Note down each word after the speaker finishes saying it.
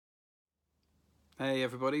Hey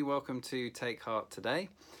everybody, welcome to Take Heart today.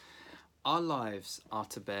 Our lives are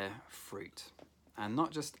to bear fruit, and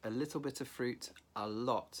not just a little bit of fruit, a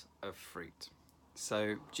lot of fruit.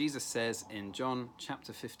 So Jesus says in John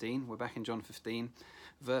chapter 15, we're back in John 15,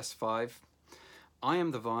 verse 5, I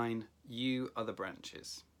am the vine, you are the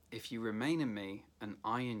branches. If you remain in me and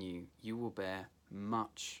I in you, you will bear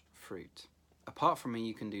much fruit. Apart from me,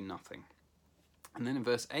 you can do nothing. And then in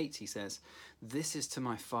verse 8 he says, this is to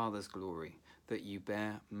my Father's glory, that you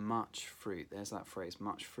bear much fruit. There's that phrase,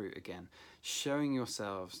 much fruit again, showing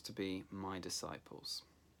yourselves to be my disciples.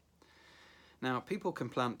 Now, people can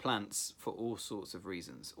plant plants for all sorts of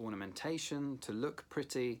reasons. Ornamentation, to look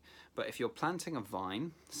pretty, but if you're planting a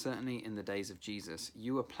vine, certainly in the days of Jesus,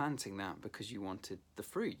 you were planting that because you wanted the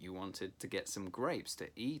fruit. You wanted to get some grapes to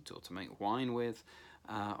eat or to make wine with,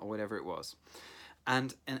 or whatever it was.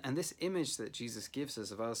 And this image that Jesus gives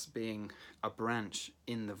us of us being a branch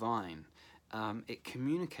in the vine, it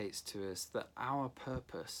communicates to us that our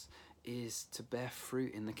purpose is to bear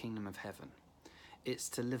fruit in the kingdom of heaven. It's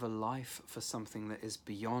to live a life for something that is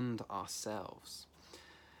beyond ourselves.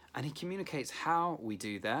 And he communicates how we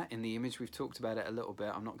do that in the image. We've talked about it a little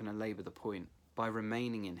bit. I'm not going to labour the point. By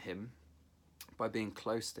remaining in him, by being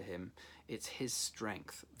close to him, it's his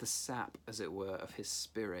strength, the sap, as it were, of his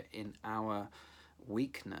spirit in our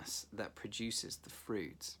weakness that produces the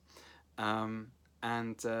fruit.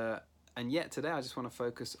 And yet today I just want to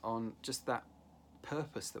focus on just that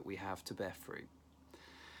purpose that we have to bear fruit.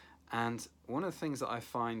 And one of the things that I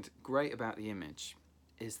find great about the image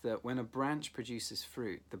is that when a branch produces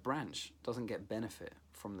fruit, the branch doesn't get benefit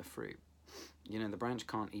from the fruit. You know, the branch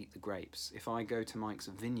can't eat the grapes. If I go to Mike's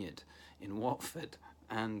vineyard in Watford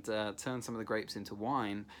and turn some of the grapes into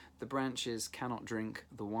wine, the branches cannot drink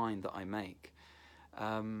the wine that I make.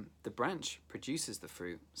 The branch produces the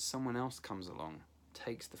fruit, someone else comes along,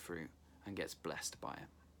 takes the fruit, and gets blessed by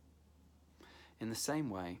it. In the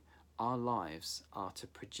same way, our lives are to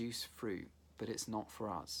produce fruit, but it's not for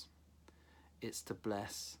us. It's to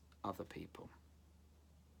bless other people.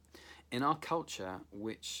 In our culture,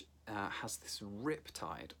 which has this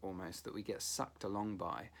riptide almost that we get sucked along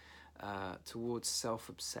by towards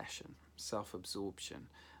self-obsession, self-absorption,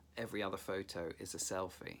 every other photo is a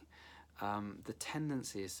selfie. The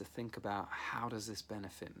tendency is to think about, how does this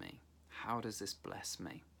benefit me? How does this bless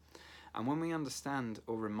me? And when we understand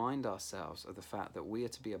or remind ourselves of the fact that we are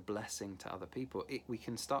to be a blessing to other people, we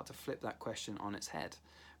can start to flip that question on its head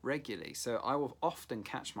regularly. So I will often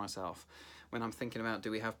catch myself when I'm thinking about,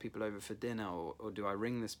 do we have people over for dinner, or do I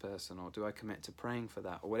ring this person, or do I commit to praying for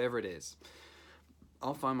that, or whatever it is.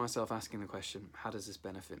 I'll find myself asking the question, how does this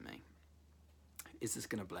benefit me? Is this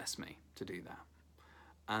going to bless me to do that?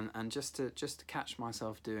 And just to catch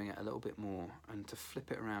myself doing it a little bit more, and to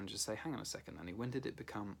flip it around and just say, hang on a second, Annie, when did it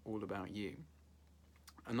become all about you?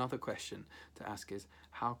 Another question to ask is,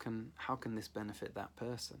 how can this benefit that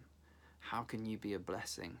person? How can you be a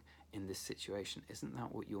blessing in this situation? Isn't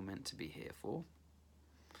that what you're meant to be here for?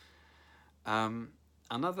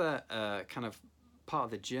 Another kind of part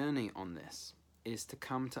of the journey on this is to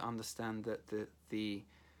come to understand that to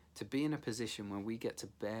be in a position where we get to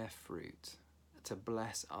bear fruit, to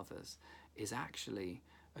bless others, is actually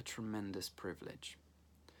a tremendous privilege.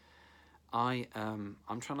 I'm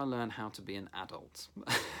trying to learn how to be an adult.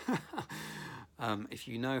 If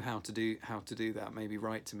you know how to do that, maybe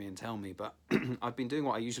write to me and tell me. But I've been doing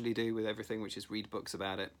what I usually do with everything, which is read books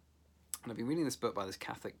about it. And I've been reading this book by this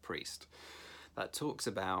Catholic priest that talks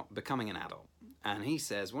about becoming an adult. And he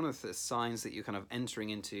says one of the signs that you're kind of entering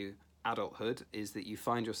into adulthood is that you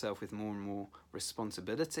find yourself with more and more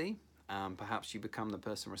responsibility. Perhaps you become the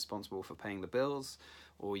person responsible for paying the bills,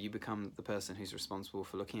 or you become the person who's responsible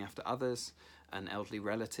for looking after others, an elderly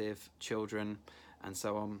relative, children, and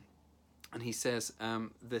so on. And he says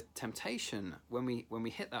the temptation when we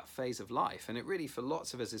hit that phase of life, and it really for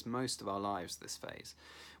lots of us is most of our lives, this phase,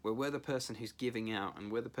 where we're the person who's giving out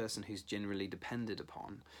and we're the person who's generally depended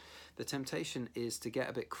upon, the temptation is to get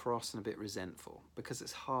a bit cross and a bit resentful because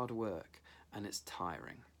it's hard work and it's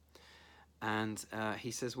tiring. And he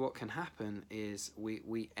says what can happen is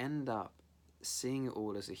we end up seeing it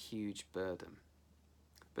all as a huge burden.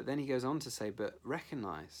 But then he goes on to say, but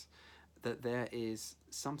recognize that there is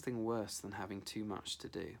something worse than having too much to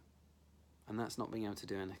do. And that's not being able to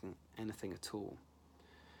do anything at all.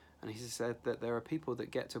 And he said that there are people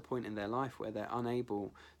that get to a point in their life where they're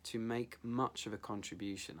unable to make much of a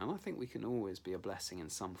contribution. And I think we can always be a blessing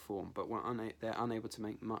in some form, but they're unable to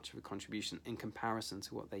make much of a contribution in comparison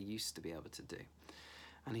to what they used to be able to do.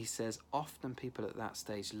 And he says often people at that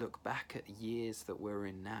stage look back at years that we're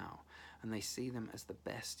in now, and they see them as the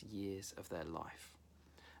best years of their life.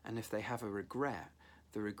 And if they have a regret,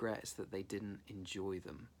 the regret is that they didn't enjoy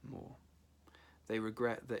them more. They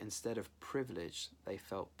regret that instead of privilege, they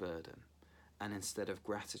felt burden. And instead of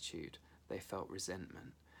gratitude, they felt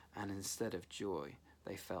resentment. And instead of joy,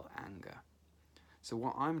 they felt anger. So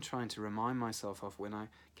what I'm trying to remind myself of when I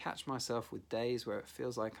catch myself with days where it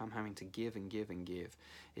feels like I'm having to give and give and give,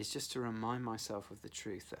 is just to remind myself of the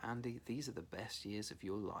truth that, Andy, these are the best years of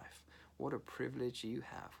your life. What a privilege you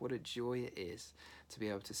have. What a joy it is to be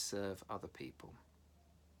able to serve other people.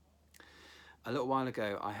 A little while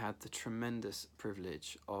ago, I had the tremendous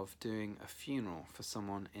privilege of doing a funeral for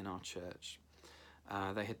someone in our church.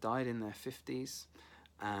 They had died in their 50s,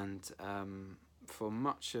 and for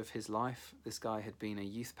much of his life, this guy had been a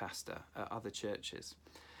youth pastor at other churches.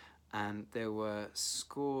 And there were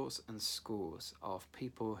scores and scores of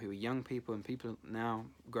people who were young people and people now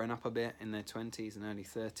grown up a bit in their 20s and early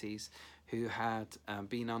 30s who had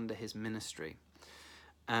been under his ministry.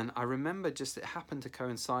 And I remember it happened to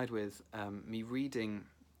coincide with me reading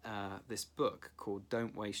this book called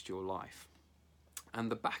Don't Waste Your Life. And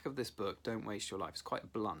the back of this book, Don't Waste Your Life, is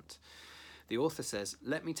quite blunt. The author says,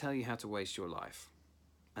 let me tell you how to waste your life.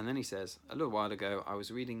 And then he says, a little while ago, I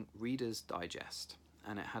was reading Reader's Digest,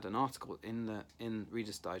 and it had an article in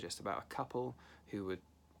Reader's Digest about a couple who were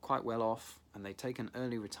quite well off, and they'd taken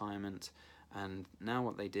early retirement, and now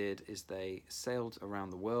what they did is they sailed around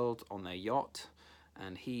the world on their yacht,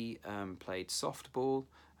 and he played softball,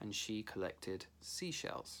 and she collected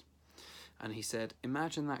seashells. And he said,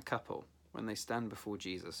 imagine that couple when they stand before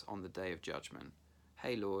Jesus on the day of judgment.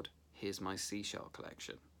 Hey, Lord, here's my seashell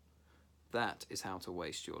collection. That is how to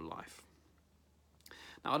waste your life.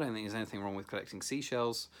 Now, I don't think there's anything wrong with collecting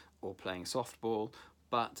seashells or playing softball,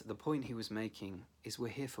 but the point he was making is we're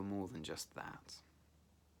here for more than just that.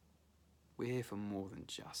 We're here for more than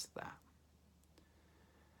just that.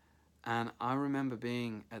 And I remember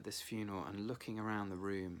being at this funeral and looking around the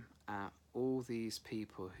room at all these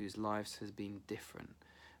people whose lives had been different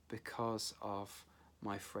because of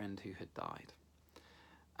my friend who had died.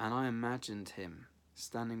 And I imagined him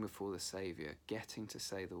standing before the Saviour, getting to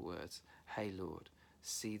say the words, hey Lord,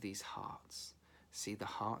 see these hearts, see the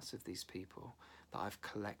hearts of these people that I've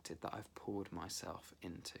collected, that I've poured myself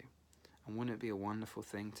into. And wouldn't it be a wonderful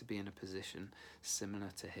thing to be in a position similar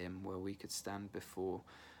to him, where we could stand before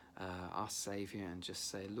our Saviour and just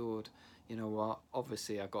say, Lord, you know what,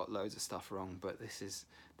 obviously I got loads of stuff wrong, but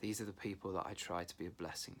these are the people that I tried to be a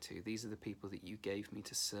blessing to. These are the people that you gave me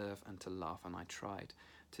to serve and to love, and I tried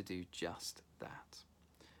to do just that.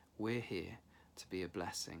 We're here to be a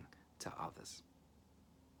blessing to others.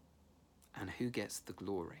 And who gets the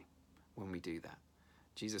glory when we do that?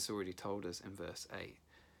 Jesus already told us in verse 8.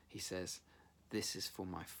 He says, this is for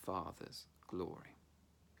my Father's glory.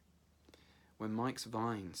 When Mike's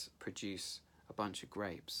vines produce a bunch of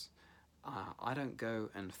grapes, I don't go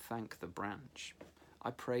and thank the branch.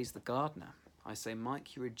 I praise the gardener. I say,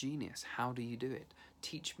 Mike, you're a genius. How do you do it?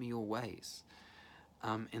 Teach me your ways.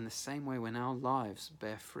 In the same way, when our lives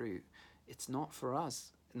bear fruit, it's not for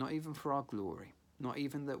us, not even for our glory, not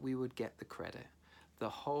even that we would get the credit. The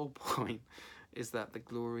whole point is that the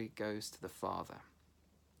glory goes to the Father.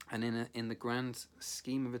 And in the grand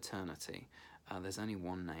scheme of eternity, there's only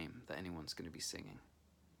one name that anyone's going to be singing.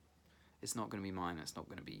 It's not going to be mine, it's not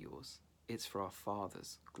going to be yours. It's for our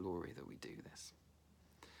Father's glory that we do this.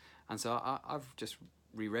 And so I've just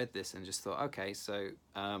reread this and just thought, okay, so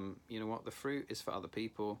you know what? The fruit is for other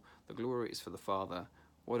people. The glory is for the Father.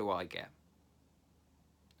 What do I get?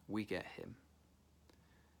 We get him.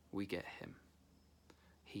 We get him.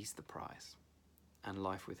 He's the prize. And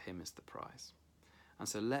life with him is the prize. And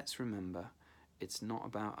so let's remember, it's not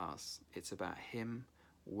about us. It's about him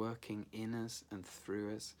working in us and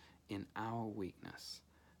through us in our weakness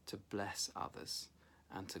to bless others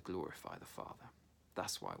and to glorify the Father.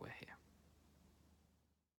 That's why we're here.